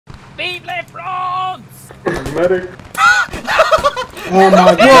Speed left roads! Medic. Oh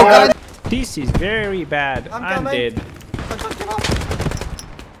my god. This is very bad. I'm dead.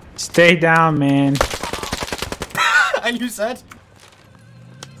 Stay down, man. And you said?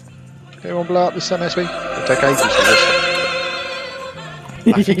 Anyone blow up this snazzy? It'll take ages for this.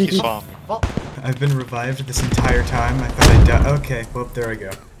 I think he's fine. I've been revived this entire time. I thought I died. Okay, well, there I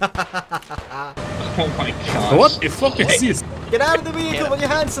go. Oh my god. What the fuck is this? Get out of the vehicle with your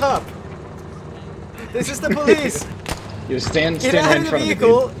hands up! This is the police! You stand Get right out in of the front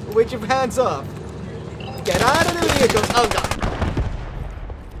vehicle of me. with your hands up! Get out of the vehicle! Oh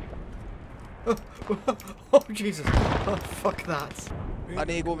god! Oh Jesus! Oh fuck that! I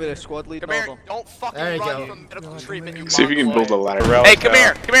need to go with a squad leader. Come here, don't fucking There you run go. from medical treatment, you See if you can build a ladder. Hey, come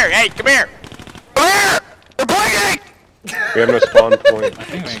here, hey, come here! Come here! They're bleeding! We have no spawn point.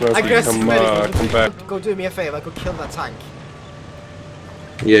 Smokey, Aggressive come back. Go do me a favor, go kill that tank.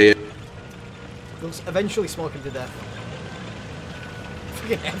 Yeah. Go eventually smoke him to death.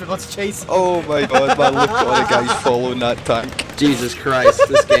 Fucking everyone's chasing. Oh my god, man, look at all the guys following that tank. Jesus Christ,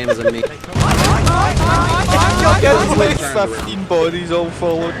 this game is a me. 15 bodies all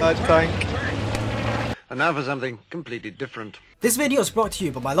following that tank. And now for something completely different. This video is brought to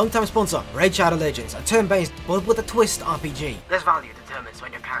you by my longtime sponsor, Raid Shadow Legends, a turn-based but with a twist RPG. This value determines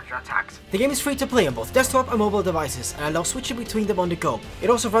when your character attacks. The game is free to play on both desktop and mobile devices and allows switching between them on the go. It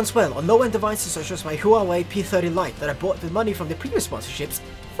also runs well on low-end devices such as my Huawei P30 Lite that I bought with money from the previous sponsorships.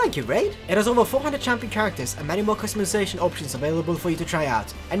 Thank you, Raid! It has over 400 champion characters and many more customization options available for you to try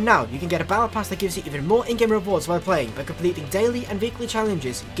out. And now you can get a battle pass that gives you even more in-game rewards while playing by completing daily and weekly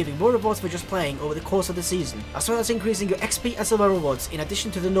challenges, giving more rewards for just playing over the course of the season, as well as increasing your XP and silver rewards in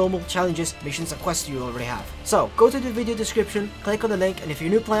addition to the normal challenges, missions and quests you already have. So go to the video description, click on the link, and if you're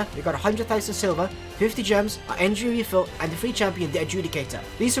a new player, you got 100,000 silver, 50 gems, an energy refill, and the free champion, the Adjudicator.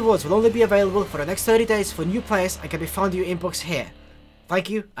 These rewards will only be available for the next 30 days for new players and can be found in your inbox here. Thank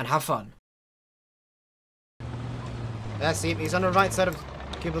you and have fun. Yeah, see, he's on the right side of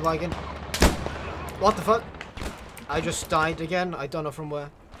Cupid Wagon. What the fuck? I just died again. I don't know from where.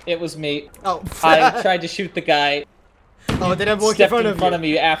 It was me. Oh. I tried to shoot the guy. Oh, did I walk Stepped in front of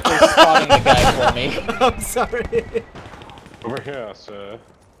me after spotting the guy for me. I'm sorry. Over here, sir.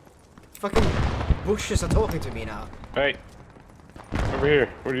 Fucking bushes are talking to me now. Hey. Over here.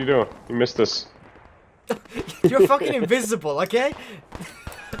 What are you doing? You missed us. You're fucking invisible, okay?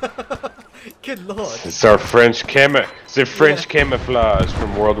 Good lord. It's our French It's the French camouflage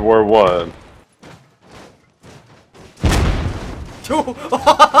from World War I.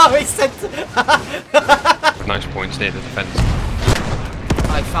 Oh, he said. Nice points near the defense.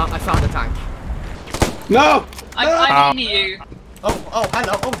 I found a tank. No! I'm near you. Oh,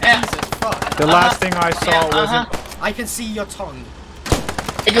 hello. Oh, Jesus, fuck. The last thing I saw wasn't. I can see your tongue.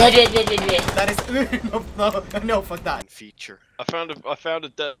 That is no, fuck that. Feature. I found a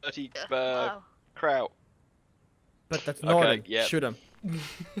dirty kraut. But that's Nordern. Okay, yeah. Shoot him.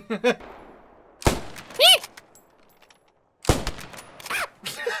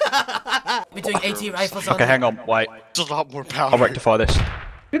 We're doing 80 rifles on. Okay, hang on, wait. There's a lot more power. I'll rectify this.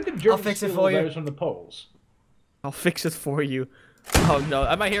 I'll fix it for you. From the poles. I'll fix it for you. Oh no,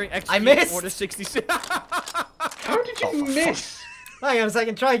 am I hearing XP I missed! order 66? How did you miss? Hang on a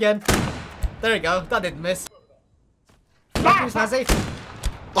second, try again. There we go, that didn't miss. Who's Snazzy?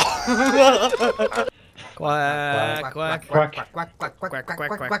 Quack, quack, Quack.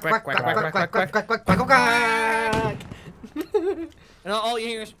 And all you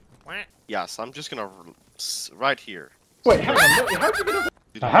hear is quack. Yes, I'm just gonna right here. Wait, hang on. How'd you get over?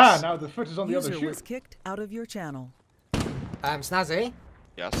 Aha! Now the foot is on the other shoe. was kicked out of your channel. Snazzy?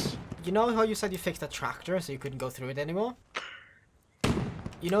 Yes. You know how you said you fixed a tractor so you couldn't go through it anymore?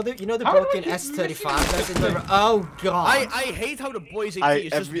 You know the How broken do I keep S35 that's missing in the this? Oh god. I hate how the boys AP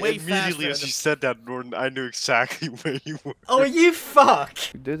is just way immediately faster as than you said that, Nordern, I knew exactly where you were. Oh you fuck!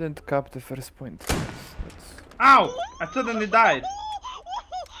 You didn't cap the first point. Ow! I suddenly died. No,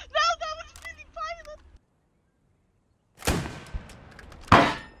 that was really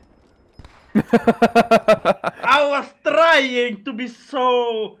violent. I was trying to be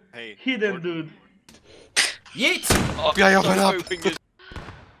so hidden, Nordern. dude. Yeet! Oh, yeah, open up!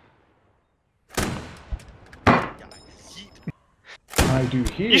 I do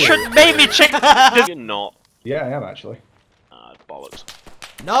hear. You should make me check. You're not. Yeah, I am actually. Bollocks.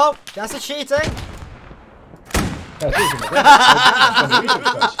 No, that's a cheating!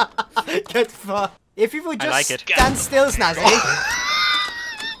 Get fucked. If you would just like it. stand still, Snazzy.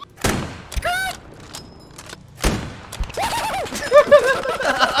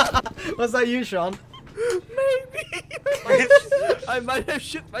 Was that you, Sean? Maybe. I might have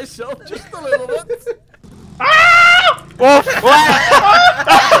shit myself just a little bit.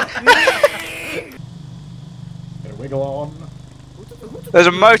 Better wiggle on. There's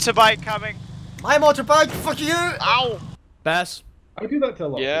a motorbike coming. My motorbike, fuck you! Ow! Bass. I do that to a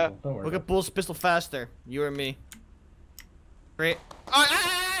lot of people, don't worry. Look at Bull's pistol faster. You or me. Great. And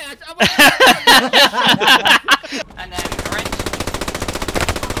then orange.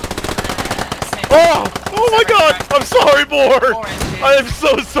 Oh my god! I'm sorry, Moore! I am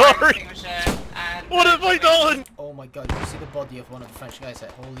so sorry! What have I done? Oh my god, you see the body of one of the French guys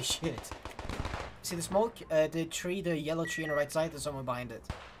there. Holy shit. See the smoke? The tree, the yellow tree on the right side, there's someone behind it.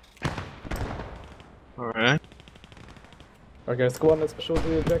 Alright. Okay, squad, let's show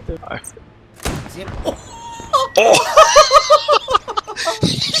the objective. See it? Oh!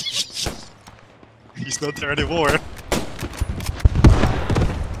 He's not there anymore.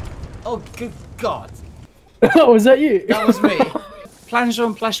 Oh, good god. Oh, was that you? That was me. Flanger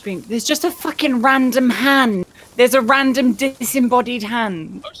and flash screen. There's just a fucking random hand. There's a random disembodied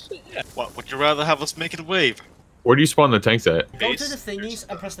hand. What, would you rather have us make it a wave? Where do you spawn the tanks at? Go to the thingies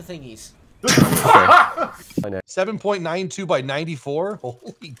and press the thingies. 7.92 by 94?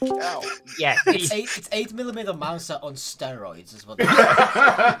 Holy cow. Yeah, it's 8mm Mauser on steroids is what it is.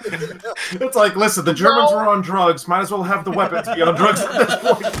 It's like, listen, the Germans were on drugs, might as well have the weapons be on drugs at this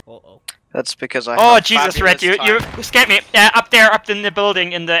point. That's because I. Oh Jesus, Red! You scared me. Up there, up in the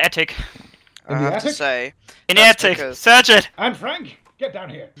building, in the attic. I have to say. In the attic. Search it. And Frank, get down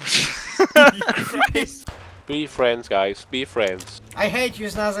here. Be friends, guys. Be friends. I hate you,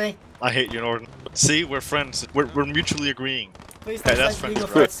 Snazzy. I hate you, Nordern. See, we're friends. We're mutually agreeing. Please don't that's send legal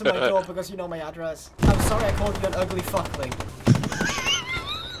friends. threats to my door because you know my address. I'm sorry I called you an ugly fuckling.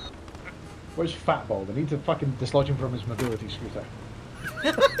 Where's Fatball? They need to fucking dislodge him from his mobility scooter.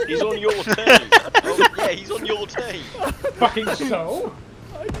 He's on your team. Oh, yeah, he's on your team. Fucking so?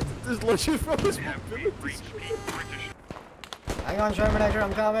 Dislodge him from his mobility. Hang on, Terminator,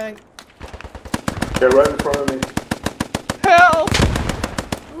 I'm coming. They're right in front of me. Help!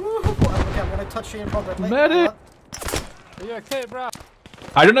 Ooh, okay, I'm gonna touch you in progress. Medic! Are you okay, bro?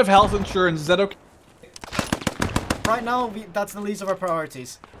 I don't have health insurance, is that okay? Right now, that's the least of our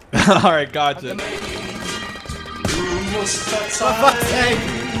priorities. Alright, gotcha.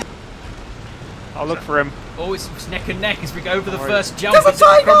 I'll look for him. Oh, it's neck and neck as we go over the first jump. There's a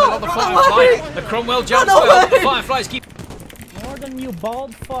tiger! Cromwell on the Firefly. The Cromwell jumps well. The Fireflies keep. Nordern, you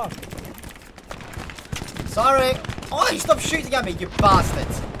bald fuck. Sorry. Oh, you stop shooting at me, you bastard.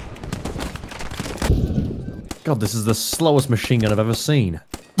 God, this is the slowest machine gun I've ever seen.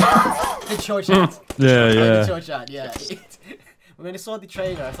 The Chauchat. Yeah. The Chauchat, yeah. When I saw the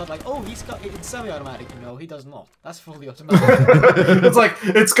trailer, I thought like, oh, he's got it's semi-automatic. No, he does not. That's fully automatic. It's like,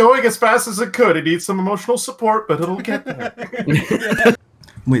 it's going as fast as it could. It needs some emotional support, but it'll get there.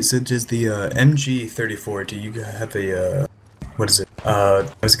 Wait, so does the MG34, do you have a, what is it? I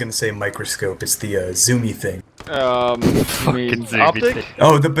was gonna say microscope, it's the zoomy thing. Fucking optic?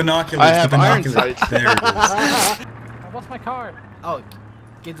 Oh, the binoculars, I have the binoculars. iron sights. There it is. I lost my card. Oh,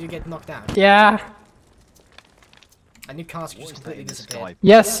 did you get knocked down? Yeah. A new cask just completely disappeared.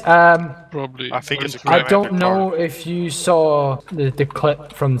 Yes, Probably. I think it's a I don't know if you saw the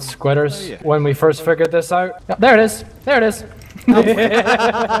clip from Squitters when we first figured this out. Yeah, there it is. There it is.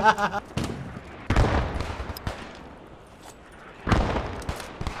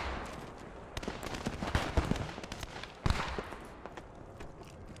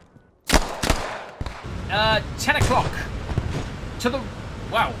 Uh, 10 o'clock. To the...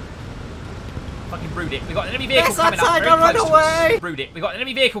 Wow. Fucking brood it. We've got an enemy vehicle coming up very close to us. Brood it. We've got an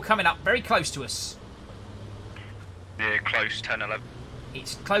enemy vehicle coming up very close to us. Yeah, close, 10, 11.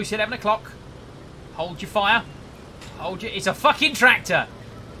 It's close, 11 o'clock. Hold your fire. Hold your... It's a fucking tractor.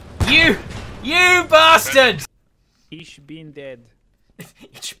 You bastard! Ich bin dead.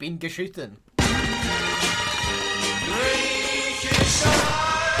 Ich bin geschütten.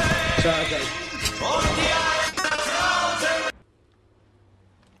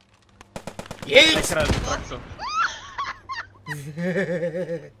 You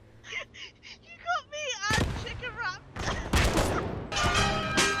got me and chicken wrap.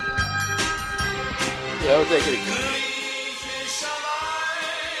 Yeah, I'll take it.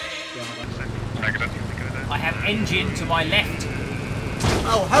 I have engine to my left.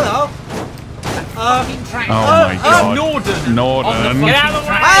 Oh, hello. Fucking tractor. Oh my god. Nordern. Nordern. Get out of the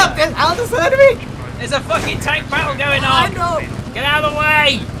way. Ah, get out of the enemy. There's a fucking tank battle going on. I know. Get out of the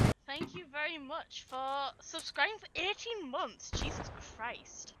way. Thank you very much for subscribing for 18 months. Jesus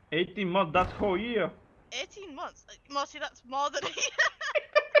Christ. 18 months, that's whole year. 18 months? Marty, that's more than a year.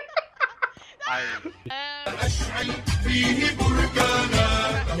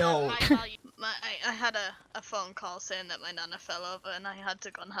 No. I had a phone call saying that my nana fell over and I had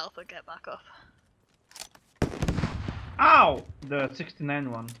to go and help her get back up. Ow! The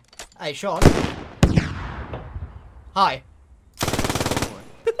 69 one. Hey, Sean. Hi.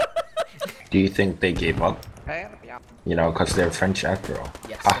 Do you think they gave up? You know, because they're French after all.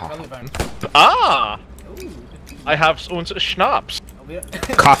 Yes, Ah! I have uns Schnaps.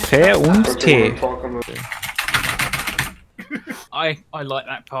 Kaffee und Tee. I like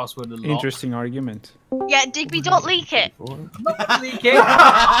that password a lot. Interesting argument. Yeah, Digby, don't leak it. Not leak it.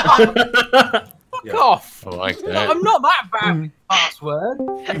 Fuck off. I like that. I'm not that bad with password.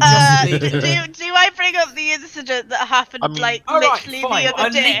 Do I bring up the incident that happened literally the other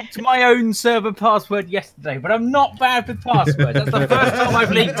day? I leaked my own server password yesterday, but I'm not bad with passwords. That's the first time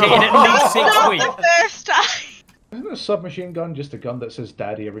I've leaked it in at least 6 weeks. The first time. Isn't a submachine gun just a gun that says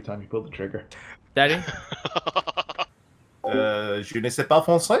daddy every time you pull the trigger? Daddy? Je ne sais pas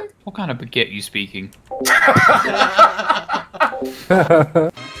français. What kind of baguette are you speaking?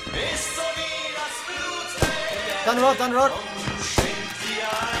 Down the road, down the road.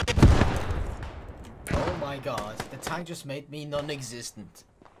 Oh my god, the tank just made me non-existent.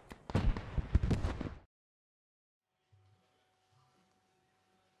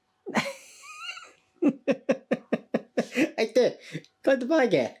 Hey, du, kom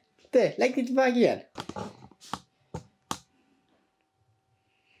tilbake. Du, legg deg tilbake igjen.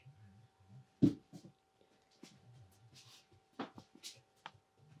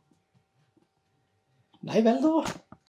 Nei vel da.